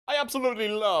absolutely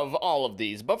love all of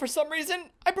these, but for some reason,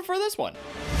 I prefer this one.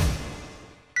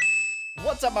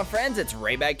 What's up, my friends? It's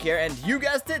Rayback here, and you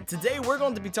guessed it, today we're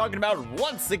going to be talking about,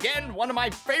 once again, one of my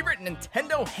favorite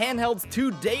Nintendo handhelds to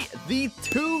date, the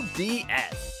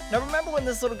 2DS. Now, remember when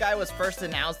this little guy was first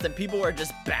announced and people were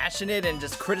just bashing it and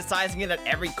just criticizing it at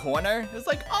every corner? It was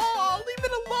like, oh, leave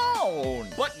it alone.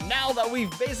 But now that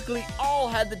we've basically all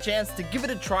had the chance to give it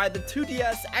a try, the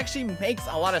 2DS actually makes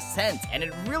a lot of sense, and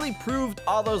it really proved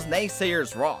all those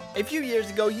naysayers wrong. A few years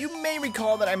ago, you may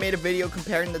recall that I made a video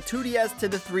comparing the 2DS to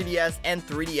the 3DS and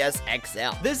 3DS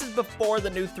XL. This is before the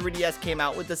new 3DS came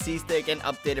out with the C-Stick and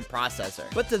updated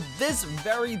processor. But to this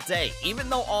very day, even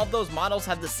though all of those models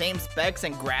have the same specs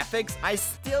and graphics, I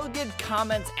still get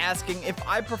comments asking if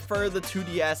I prefer the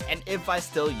 2DS and if I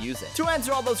still use it. To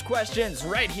answer all those questions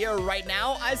right here, right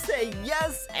now, I say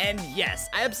yes and yes.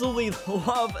 I absolutely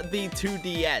love the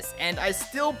 2DS, and I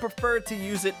still prefer to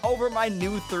use it over my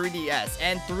new 3DS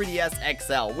and 3DS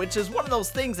XL, which is one of those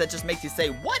things that just makes you say,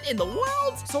 what in the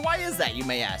world? So why is that, you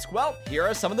may ask? Well, here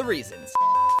are some of the reasons.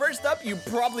 First up, you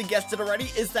probably guessed it already,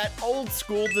 is that old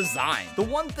school design. The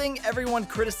one thing everyone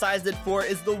criticized it for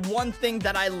is the one thing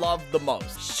that I love the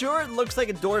most. Sure, it looks like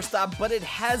a doorstop, but it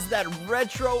has that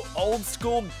retro old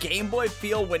school Game Boy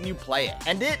feel when you play it.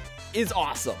 And it is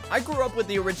awesome. I grew up with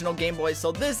the original Game Boy,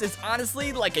 so this is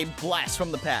honestly like a blast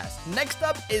from the past. Next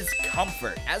up is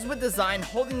comfort. As with design,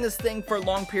 holding this thing for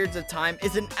long periods of time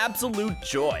is an absolute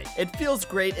joy. It feels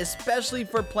great, especially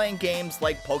for playing games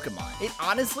like Pokemon. It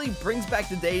honestly brings back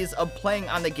the days of playing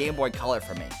on the Game Boy Color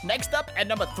for me. Next up, at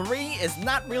number 3, is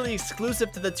not really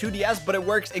exclusive to the 2DS, but it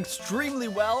works extremely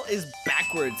well, is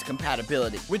backwards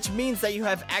compatibility, which means that you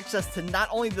have access to not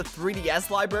only the 3DS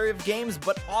library of games,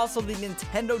 but also the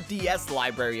Nintendo DS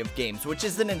library of games, which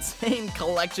is an insane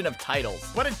collection of titles.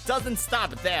 But it doesn't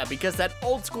stop there, because that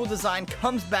old school design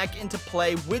comes back into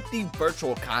play with the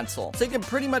Virtual Console. So you can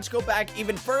pretty much go back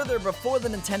even further before the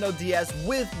Nintendo DS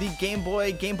with the Game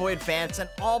Boy, Game Boy Advance, and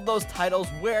all those titles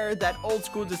where that old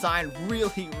school design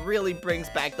really brings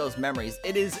back those memories.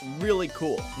 It is really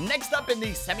cool. Next up in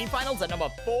the semifinals at number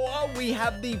 4, we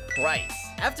have the price.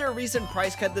 After a recent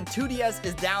price cut, the 2DS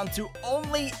is down to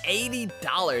only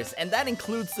 $80, and that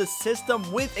includes the system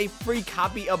with a free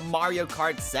copy of Mario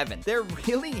Kart 7. There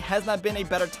really has not been a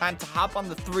better time to hop on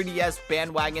the 3DS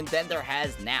bandwagon than there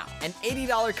has now. An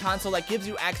 $80 console that gives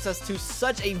you access to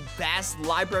such a vast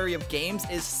library of games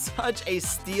is such a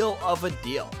steal of a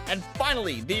deal. And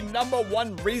finally, the number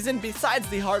 1 reason besides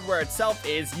the hardware itself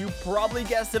is, you probably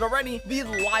guessed it already, the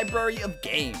library of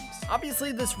games.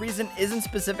 Obviously, this reason isn't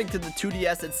specific to the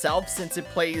 2DS itself since it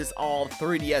plays all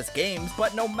 3DS games,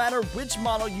 but no matter which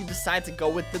model you decide to go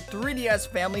with, the 3DS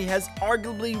family has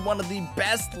arguably one of the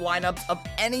best lineups of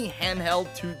any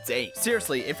handheld to date.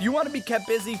 Seriously, if you want to be kept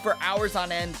busy for hours on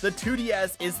end, the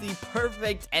 2DS is the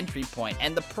perfect entry point,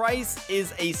 and the price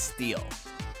is a steal.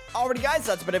 Alrighty guys,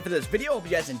 that's about it for this video. Hope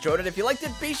you guys enjoyed it. If you liked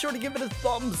it, be sure to give it a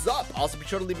thumbs up. Also, be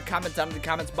sure to leave a comment down in the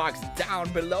comments box down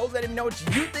below. Let me know what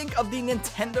you think of the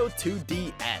Nintendo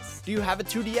 2DS. Do you have a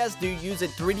 2DS? Do you use it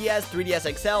 3DS,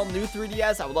 3DS XL, new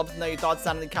 3DS? I would love to know your thoughts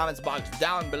down in the comments box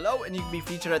down below, and you can be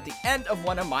featured at the end of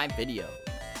one of my videos.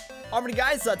 Alrighty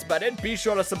guys, that's about it. Be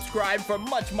sure to subscribe for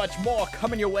much more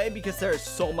coming your way, because there is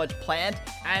so much planned,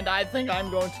 and I think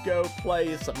I'm going to go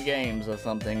play some games or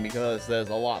something because there's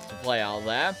a lot to play out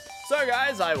there. So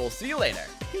guys, I will see you later.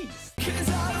 Peace.